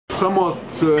somewhat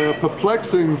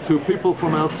perplexing to people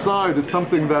from outside. It's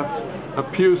something that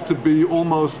appears to be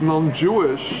almost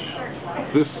non-Jewish,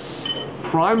 this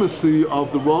primacy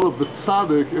of the role of the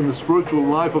tzaddik in the spiritual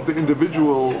life of the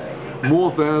individual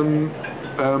more than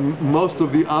most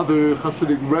of the other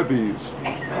Hasidic rebbes.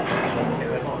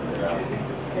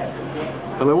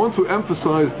 And I want to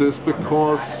emphasize this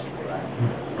because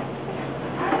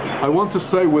I want to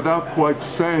say, without quite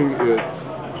saying it,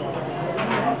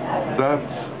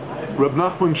 that Reb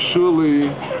Nachman surely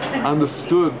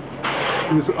understood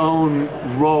his own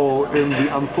role in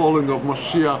the unfolding of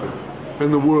Mashiach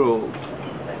in the world.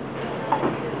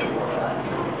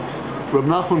 Reb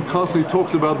Nachman constantly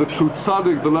talks about the true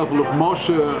tzaddik, the level of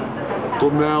Moshe.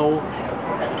 Well,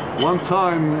 now, one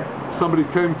time somebody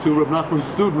came to Reb Nachman's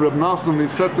student, Reb Nachman, and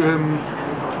he said to him,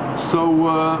 "So,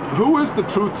 who is the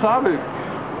true tzaddik?"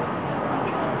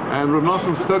 And Reb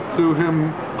Nachman said to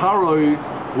him, "Paroi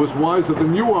was wiser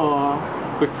than you are,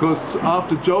 because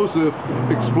after Joseph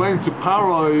explained to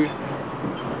Paroi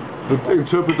the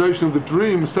interpretation of the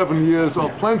dream, 7 years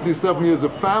of plenty, 7 years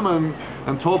of famine,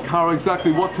 and told Paroi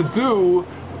exactly what to do,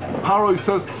 Paroi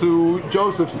says to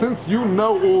Joseph, since you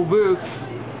know all this,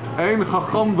 Ein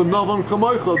chacham v'navan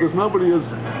kamoicha, there's nobody as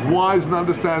wise and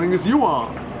understanding as you are.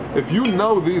 If you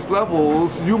know these levels,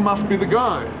 you must be the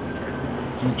guy."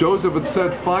 So Joseph had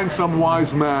said, find some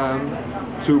wise man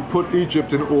to put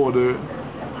Egypt in order,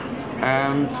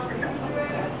 and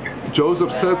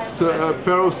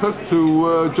Pharaoh says to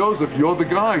Joseph, you're the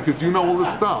guy because you know all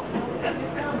this stuff.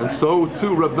 And so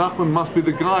too, Reb Nachman must be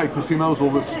the guy because he knows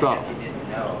all this stuff.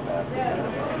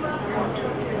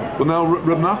 Well, now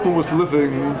Reb Nachman was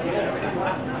living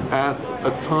at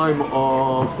a time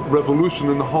of revolution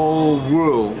in the whole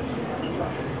world.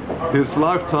 His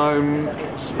lifetime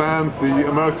spanned the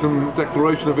American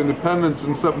Declaration of Independence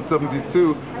in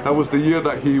 1772. That was the year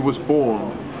that he was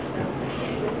born.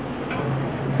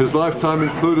 His lifetime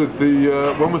included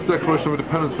the Roman Declaration of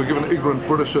Independence for given ignorant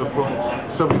Britisher from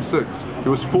 76. He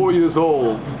was 4 years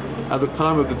old at the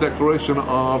time of the Declaration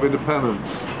of Independence.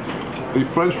 The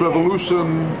French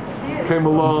Revolution came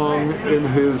along in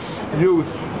his youth.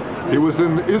 He was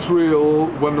in Israel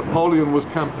when Napoleon was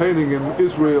campaigning in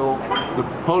Israel.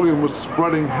 Napoleon was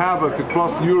spreading havoc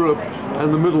across Europe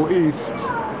and the Middle East,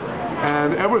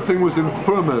 and everything was in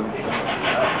ferment.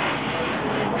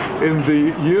 In the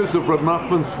years of Reb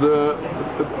Nachman's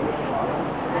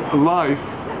life,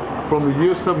 from the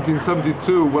year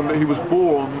 1772, when he was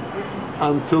born,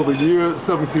 until the year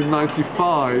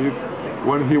 1795,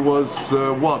 when he was,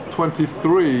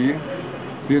 23,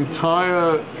 the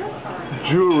entire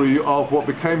Jewry of what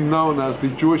became known as the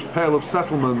Jewish Pale of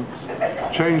Settlement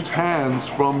changed hands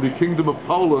from the Kingdom of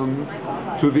Poland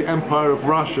to the Empire of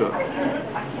Russia.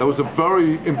 That was a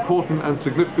very important and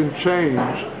significant change,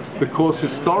 because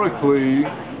historically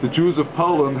the Jews of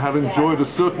Poland had enjoyed a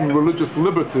certain religious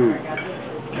liberty.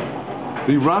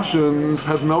 The Russians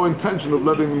had no intention of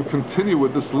letting them continue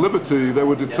with this liberty. They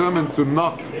were determined to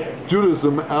knock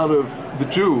Judaism out of the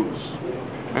Jews.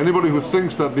 Anybody who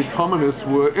thinks that the communists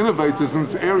were innovators in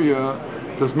this area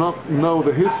does not know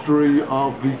the history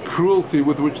of the cruelty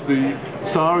with which the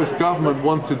Tsarist government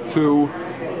wanted to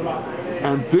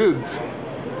and did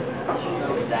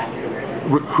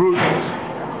recruit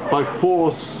by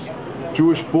force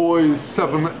Jewish boys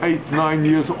 7, 8, 9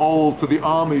 years old to the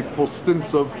army for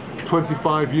stints of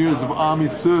 25 years of army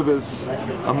service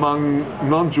among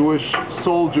non-Jewish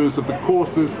soldiers of the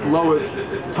coarsest, lowest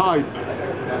type.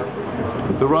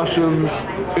 The Russians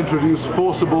introduced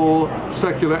forcible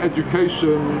secular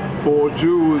education for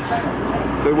Jews.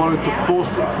 They wanted to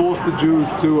force the Jews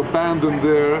to abandon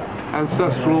their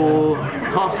ancestral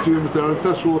costumes, their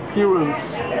ancestral appearance,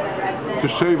 to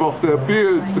shave off their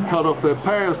beards, to cut off their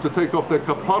payas, to take off their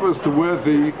kaparas, to wear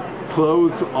the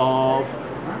clothes of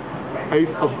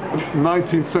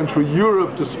 19th century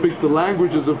Europe, to speak the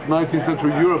languages of 19th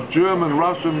century Europe, German,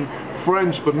 Russian,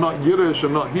 French, but not Yiddish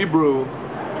and not Hebrew.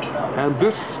 And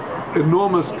this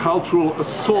enormous cultural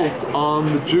assault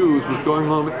on the Jews was going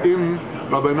on in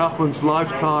Rabbi Nachman's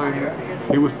lifetime.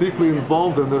 He was deeply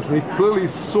involved in this, and he clearly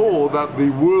saw that the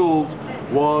world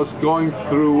was going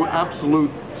through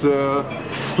absolute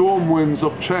storm winds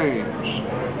of change.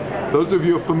 Those of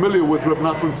you who are familiar with Reb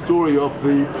Nachman's story of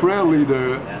the prayer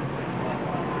leader,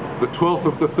 the 12th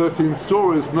of the 13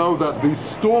 stories, know that the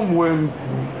storm wind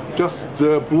just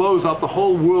blows up the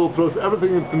whole world, throws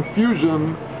everything in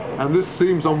confusion, and this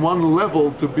seems on one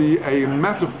level to be a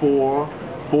metaphor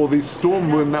for the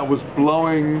storm wind that was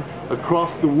blowing across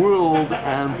the world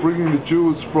and bringing the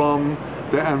Jews from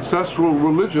their ancestral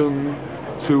religion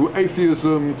to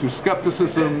atheism, to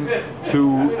skepticism, to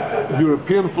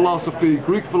European philosophy,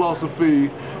 Greek philosophy,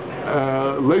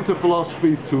 later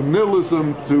philosophy, to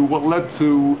nihilism, to what led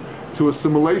to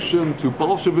assimilation, to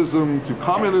Bolshevism, to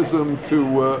communism,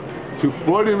 to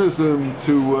Freudianism,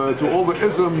 to all the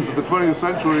isms of the 20th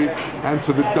century, and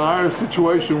to the dire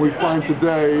situation we find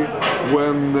today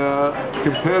when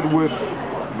compared with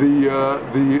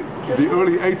the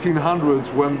early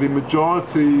 1800s, when the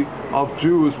majority of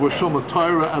Jews were Shomer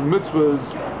Torah and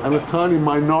mitzvahs, and a tiny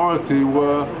minority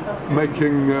were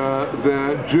making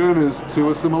their journeys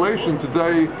to assimilation.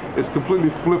 Today it's completely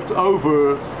flipped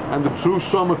over, and the true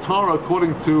Shomer Torah,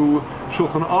 according to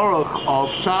Shulchan Aruch of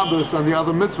Shabbos and the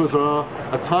other mitzvahs, are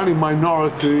a tiny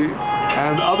minority,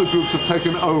 and other groups have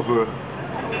taken over.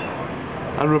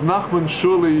 And Rav Nachman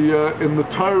surely, in the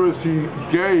Torahs he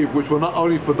gave, which were not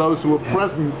only for those who were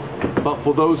present, but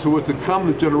for those who were to come,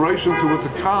 the generations who were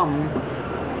to come,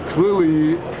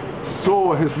 clearly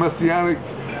saw his messianic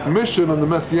mission and the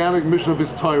messianic mission of his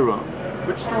Torah.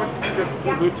 Which story, just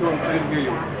allude to him, I didn't hear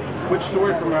you. Which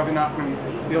story from Rabbi Nachman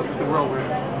deals with the world we're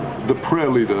in? The prayer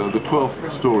leader, the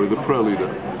 12th story, the prayer leader.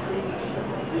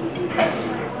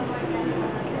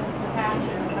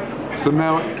 So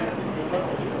now,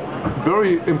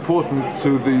 very important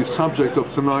to the subject of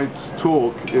tonight's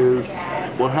talk is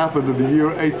what happened in the year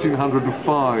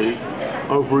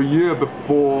 1805, over a year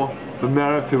before the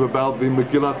narrative about the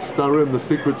Megillat Starim, the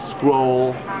secret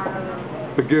scroll,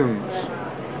 begins.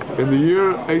 In the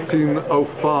year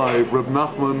 1805, Reb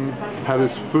Nachman had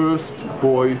his first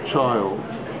boy child,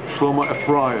 Shlomo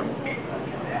Ephraim.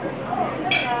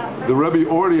 The Rebbe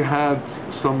already had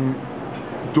some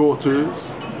daughters,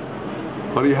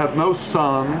 but he had no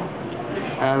son,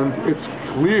 and it's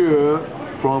clear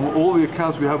from all the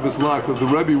accounts we have of his life that the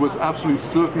Rebbe was absolutely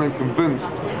certain and convinced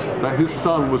that his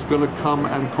son was going to come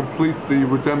and complete the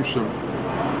redemption.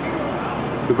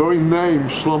 The very name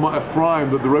Shlomo Ephraim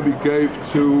that the Rebbe gave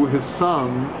to his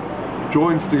son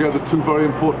joins together two very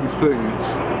important things.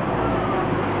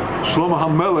 Shlomo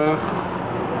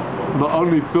HaMelech not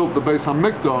only built the Beis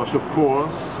HaMikdash, of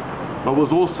course, but was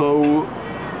also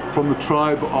from the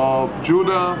tribe of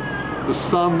Judah, the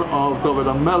son of David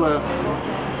HaMelech,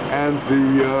 and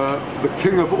the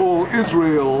king of all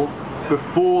Israel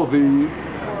before the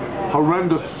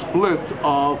horrendous split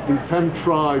of the 10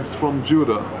 tribes from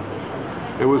Judah.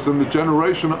 It was in the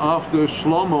generation after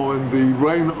Shlomo, in the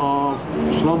reign of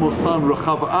Shlomo's son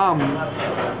Rechavam,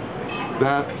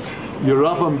 that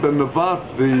Yeravam ben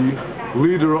Nevat, the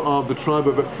leader of the tribe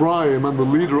of Ephraim and the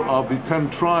leader of the 10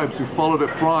 tribes who followed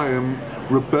Ephraim,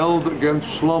 rebelled against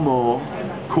Shlomo,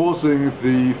 causing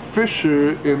the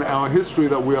fissure in our history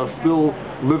that we are still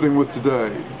living with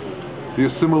today. The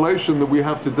assimilation that we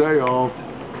have today of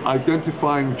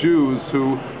identifying Jews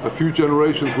who a few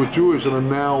generations were Jewish and are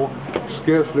now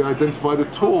scarcely identified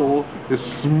at all is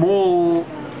small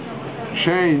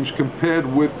change compared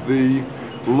with the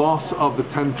loss of the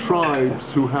 10 tribes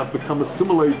who have become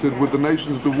assimilated with the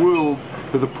nations of the world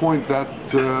to the point that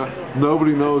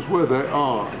nobody knows where they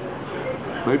are.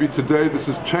 Maybe today this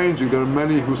is changing. There are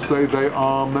many who say they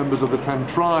are members of the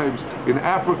 10 tribes in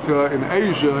Africa, in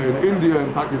Asia, in India,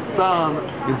 in Pakistan,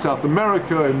 in South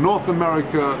America, in North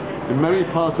America. In many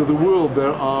parts of the world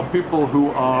there are people who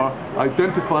are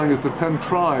identifying as the 10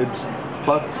 tribes,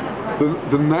 but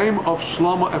the name of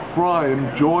Shlomo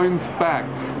Ephraim joins back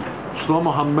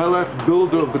Shlomo HaMelech,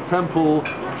 builder of the temple,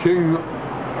 king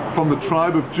from the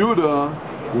tribe of Judah,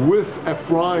 with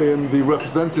Ephraim, the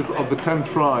representative of the 10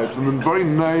 tribes. And the very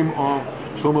name of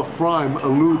Shlomo Ephraim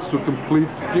alludes to complete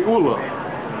Geula.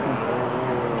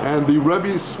 And the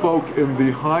Rebbe spoke in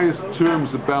the highest terms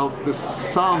about this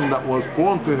son that was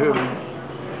born to him.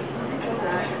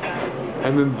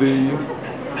 And in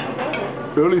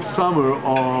the early summer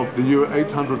of the year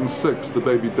 806, the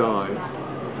baby died.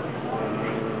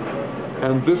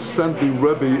 And this sent the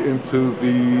Rebbe into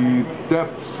the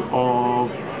depths of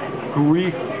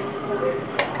grief,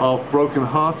 of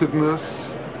brokenheartedness.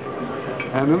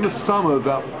 And in the summer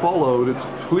that followed,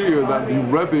 it's clear that the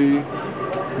Rebbe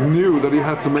knew that he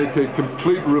had to make a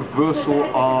complete reversal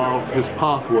of his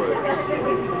pathway.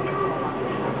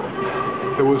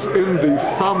 It was in the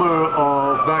summer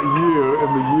of that year, in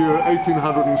the year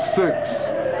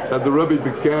 1806, that the Rebbe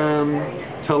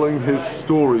began telling his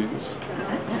stories.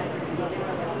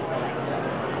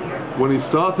 When he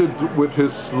started with his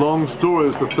long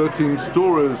stories, the 13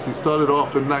 stories, he started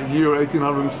off in that year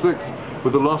 1806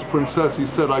 with the Lost Princess. He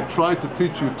said, I tried to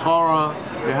teach you Torah,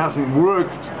 it hasn't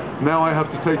worked, now I have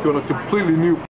to take you on a completely new